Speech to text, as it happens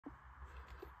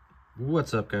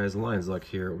What's up, guys? Lions Luck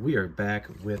here. We are back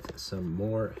with some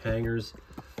more hangers.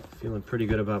 Feeling pretty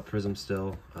good about Prizm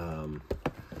still.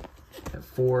 Have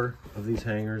 4 of these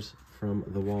hangers from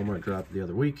the Walmart drop the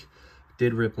other week.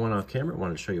 Did rip one off camera.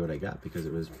 Wanted to show you what I got because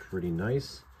it was pretty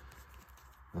nice.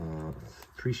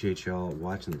 Appreciate y'all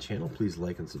watching the channel. Please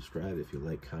like and subscribe if you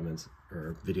like comments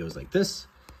or videos like this.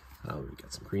 We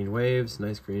got some green waves,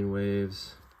 nice green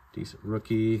waves, decent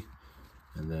rookie.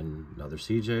 And then another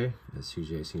CJ, as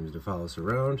CJ seems to follow us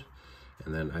around.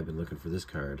 And then I've been looking for this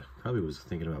card. Probably was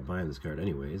thinking about buying this card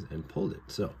anyways, and pulled it.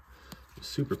 So,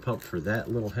 super pumped for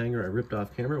that little hanger I ripped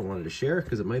off camera. I wanted to share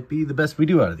because it might be the best we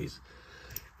do out of these.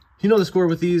 You know the score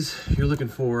with these. You're looking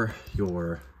for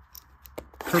your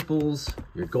purples,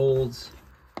 your golds,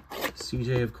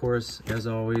 CJ, of course, as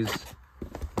always.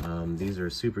 These are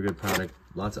a super good product,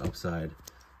 lots of upside.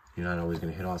 You're not always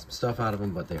going to hit awesome stuff out of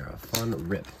them, but they are a fun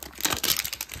rip.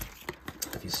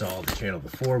 If you saw the channel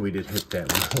before, we did hit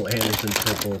that little Anderson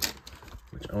purple,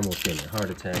 which almost gave me a heart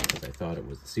attack because I thought it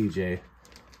was the CJ.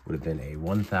 Would have been a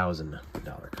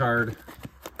 $1,000 card.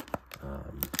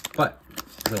 But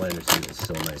Will Anderson is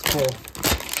still a nice pull.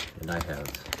 And I have,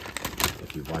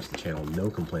 if you've watched the channel, no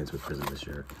complaints with Prizm this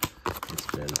year. It's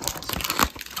been awesome.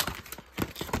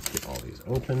 Let's get all these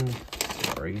opened.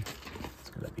 Sorry, it's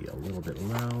going to be a little bit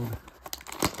loud.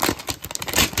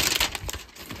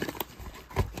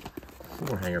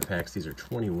 4 hanger packs. These are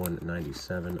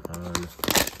 $21.97 on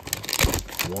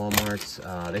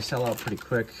Walmart. They sell out pretty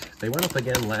quick. They went up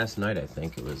again last night, I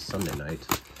think. It was Sunday night.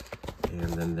 And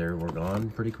then they were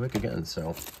gone pretty quick again.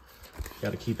 So,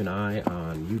 got to keep an eye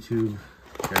on YouTube.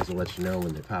 Guys will let you know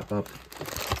when they pop up.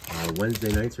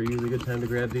 Wednesday nights are usually a good time to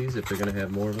grab these if they're going to have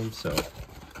more of them. So,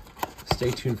 stay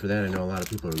tuned for that. I know a lot of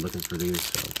people are looking for these.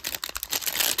 So,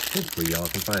 hopefully y'all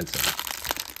can find some.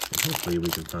 And hopefully we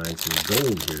can find some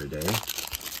gold here today.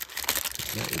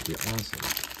 That would be awesome.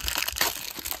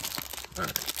 All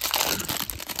right.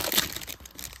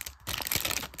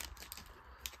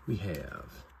 We have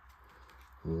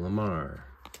Lamar.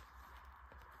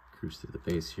 Cruise through the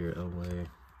base here, Elway.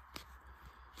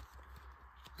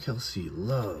 Kelsey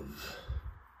Love.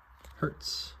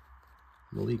 Hurts.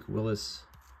 Malik Willis.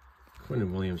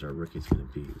 Quentin Williams, our rookie through the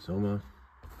B. Uzoma.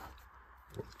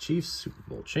 Chiefs, Super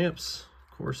Bowl champs.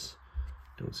 Of course.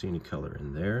 Don't see any color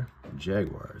in there.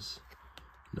 Jaguars.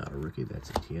 Not a rookie, that's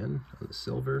a 10 on the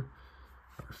silver.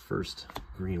 Our first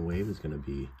green wave is going to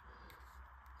be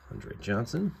Andre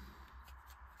Johnson.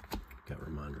 Got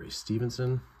Ramondre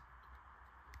Stevenson.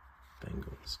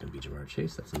 Bengals, going to be Jamar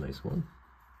Chase, that's a nice one.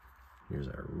 Here's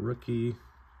our rookie.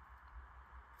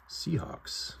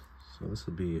 Seahawks, so this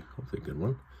will be hopefully a good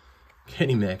one.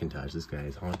 Kenny McIntosh, this guy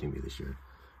is haunting me this year.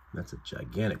 That's a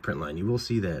gigantic print line. You will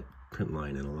see that print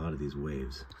line in a lot of these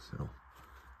waves, so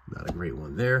not a great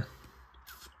one there.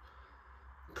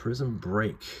 Prizm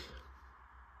break.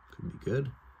 Could be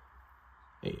good.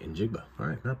 Hey, and Jigba. All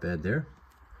right, not bad there.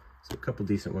 So a couple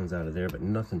decent ones out of there, but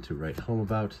nothing to write home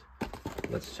about.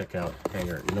 Let's check out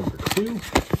hanger number 2. See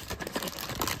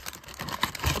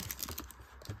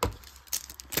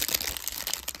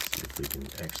if we can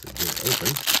actually get it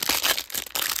open.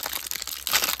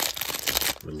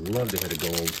 Would love to hit a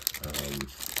gold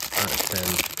out of 10.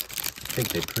 I think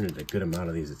they printed a good amount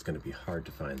of these. It's going to be hard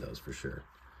to find those for sure.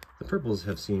 The purples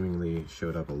have seemingly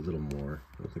showed up a little more.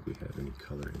 I don't think we have any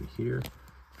color in here.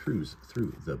 Cruise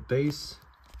through the base.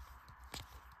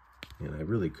 And I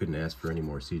really couldn't ask for any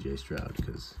more CJ Stroud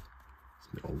because it's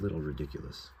been a little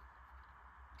ridiculous.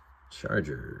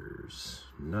 Chargers.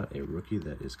 Not a rookie.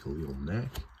 That is Khalil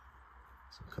Mack.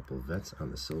 So a couple of vets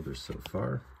on the silver so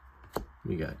far.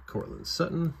 We got Cortland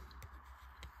Sutton.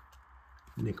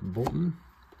 Nick Bolton.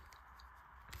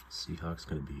 Seahawks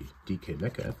going to be DK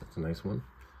Metcalf. That's a nice one.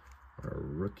 Our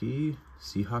rookie,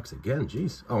 Seahawks again.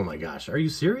 Jeez. Oh my gosh. Are you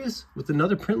serious? With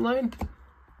another print line?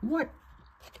 What?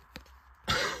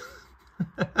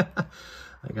 I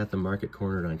got the market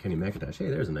cornered on Kenny McIntosh. Hey,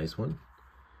 there's a nice one.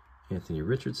 Anthony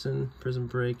Richardson, Prizm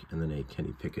break, and then a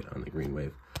Kenny Pickett on the green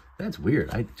wave. That's weird.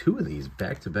 I had 2 of these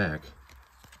back to back.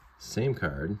 Same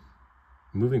card.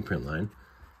 Moving print line.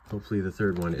 Hopefully the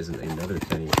third one isn't another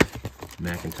Kenny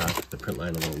McIntosh. The print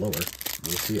line a little lower.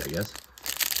 We'll see, I guess.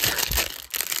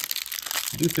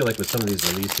 I do feel like with some of these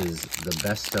releases, the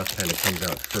best stuff kind of comes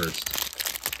out first.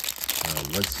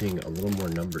 We're seeing a little more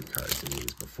numbered cards than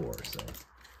these before, so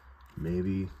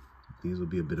maybe these will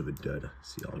be a bit of a dud.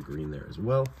 See all green there as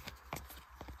well.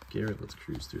 Garrett, let's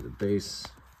cruise through the base.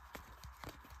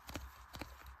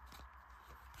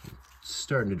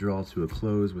 Starting to draw to a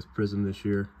close with Prizm this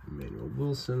year. Emmanuel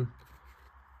Wilson.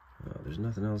 There's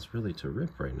nothing else really to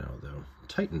rip right now, though.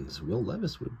 Titans, Will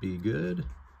Levis would be good.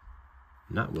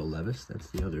 Not Will Levis, that's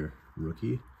the other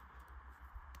rookie.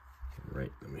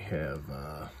 Right, then we have,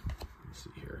 let me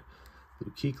see here,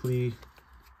 Luke Kuechly,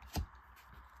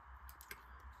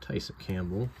 Tyson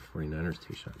Campbell, 49ers,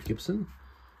 Tayshaun Gibson.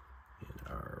 And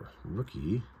our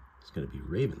rookie is going to be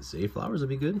Ravens. Zay Flowers will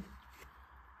be good.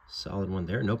 Solid one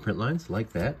there. No print lines,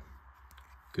 like that.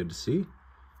 Good to see.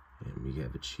 And we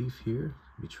have a Chief here.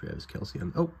 Be Travis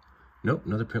Kelce. Oh, nope,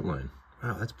 another print line.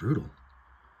 Wow, that's brutal.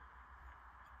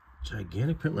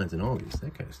 Gigantic print lines in all these.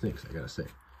 That kind of stinks, I gotta say.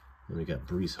 Then we got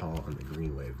Breece Hall on the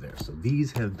green wave there. So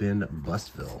these have been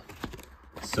Bustville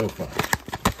so far.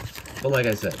 But like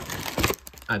I said,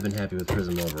 I've been happy with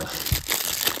Prizm overall.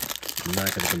 I'm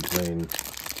not gonna complain.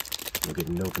 You'll get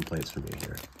no complaints from me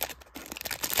here.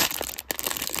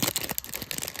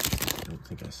 I don't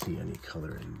think I see any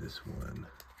color in this one.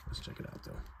 Let's check it out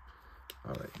though.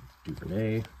 All right,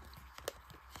 Duvernay.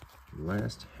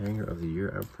 Last hanger of the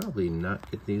year. I'll probably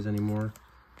not get these anymore.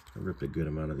 I ripped a good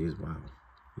amount of these. Wow,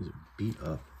 these are beat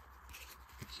up.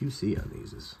 The QC on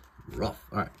these is rough.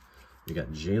 All right, we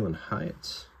got Jalen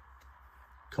Hyatt.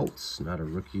 Colts, not a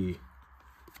rookie.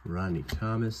 Rodney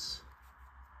Thomas.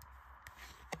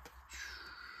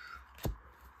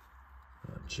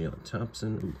 Jalen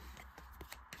Thompson.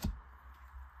 Ooh.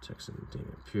 Texan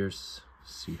Damian Pierce.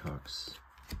 Seahawks.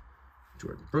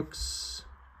 Jordan Brooks.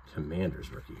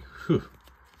 Commanders rookie. Whew.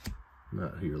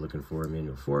 Not who you're looking for.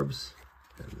 Emmanuel Forbes.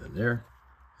 And then there.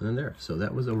 And then there. So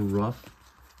that was a rough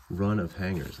run of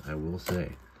hangers, I will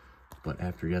say. But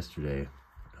after yesterday,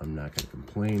 I'm not going to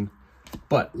complain.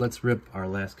 But let's rip our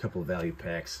last couple value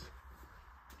packs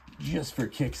just for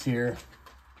kicks here.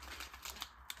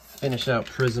 Finish out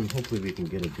Prizm. Hopefully we can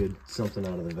get a good something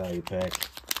out of the value pack.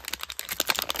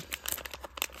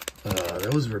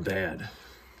 Those were bad.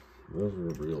 Those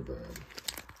were real bad.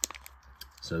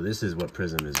 So this is what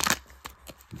Prizm is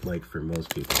like for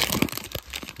most people.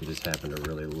 You just happen to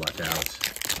really luck out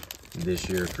this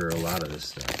year for a lot of this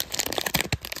stuff.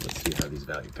 Let's see how these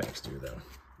value packs do though.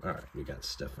 All right, we got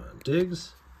Stephon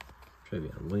Diggs,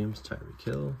 Trevion Williams, Tyreek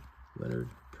Hill, Leonard,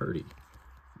 Purdy,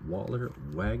 Waller,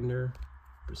 Wagner,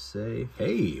 Brissett.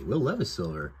 Hey, Will Levis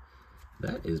silver.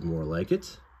 That is more like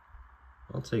it.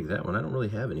 I'll take that one. I don't really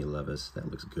have any Levis.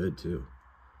 That looks good too.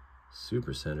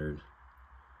 Super centered.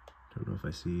 Don't know if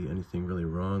I see anything really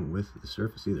wrong with the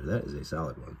surface either. That is a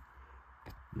solid one.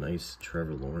 Nice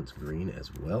Trevor Lawrence green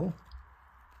as well.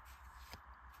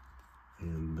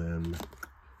 And then,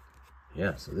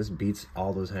 yeah, so this beats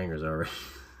all those hangers already.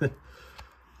 All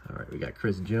right, we got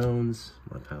Chris Jones.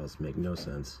 My pals make no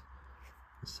sense.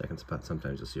 The second spot,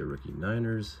 sometimes you'll see a rookie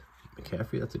Niners.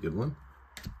 McCaffrey, that's a good one.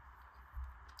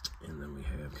 And then we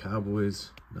have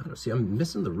Cowboys. See, I'm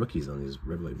missing the rookies on these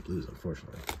red, white, and blues,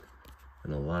 unfortunately.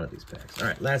 In a lot of these packs. All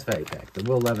right, last value pack. The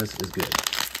Will Levis is good.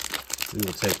 We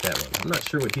will take that one. I'm not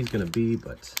sure what he's going to be,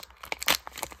 but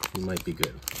he might be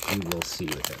good. We will see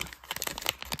with him.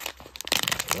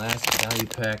 Last value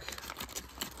pack.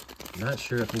 Not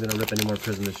sure if I'm going to rip any more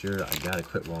Prizm this year. I got to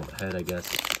quit while I'm ahead, I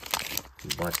guess. If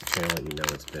you watch the channel, you know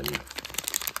it's been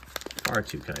far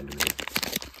too kind to me.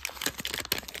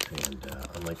 And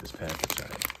unlike this pack, which I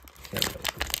can't really.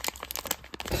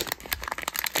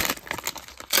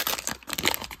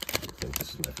 I think this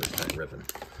is my first time ripping.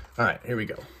 All right, here we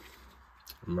go.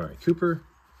 Amari Cooper,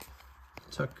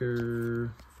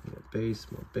 Tucker, more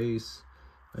base.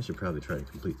 I should probably try to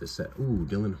complete this set. Ooh,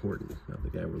 Dylan Horton, not the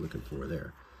guy we're looking for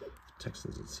there.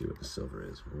 Texans, let's see what the silver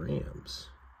is. Rams,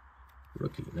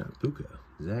 rookie, not Buka.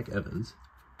 Zach Evans.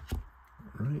 All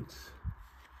right.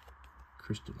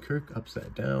 Christian Kirk,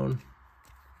 upside down.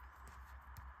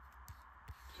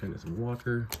 Kenneth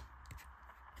Walker.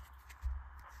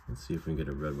 Let's see if we can get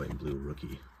a red, white, and blue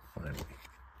rookie, finally.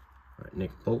 All right,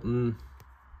 Nick Bolton.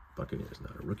 Buccaneers,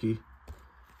 not a rookie.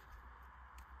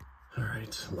 All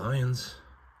right, Lions.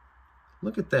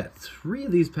 Look at that. 3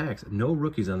 of these packs, no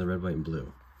rookies on the red, white, and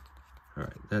blue. All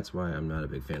right, that's why I'm not a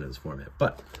big fan of this format.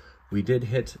 But we did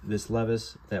hit this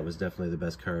Levis. That was definitely the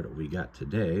best card we got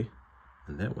today.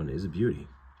 And that one is a beauty.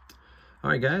 All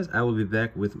right, guys, I will be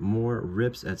back with more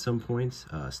rips at some point.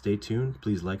 Stay tuned.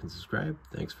 Please like and subscribe.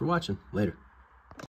 Thanks for watching. Later.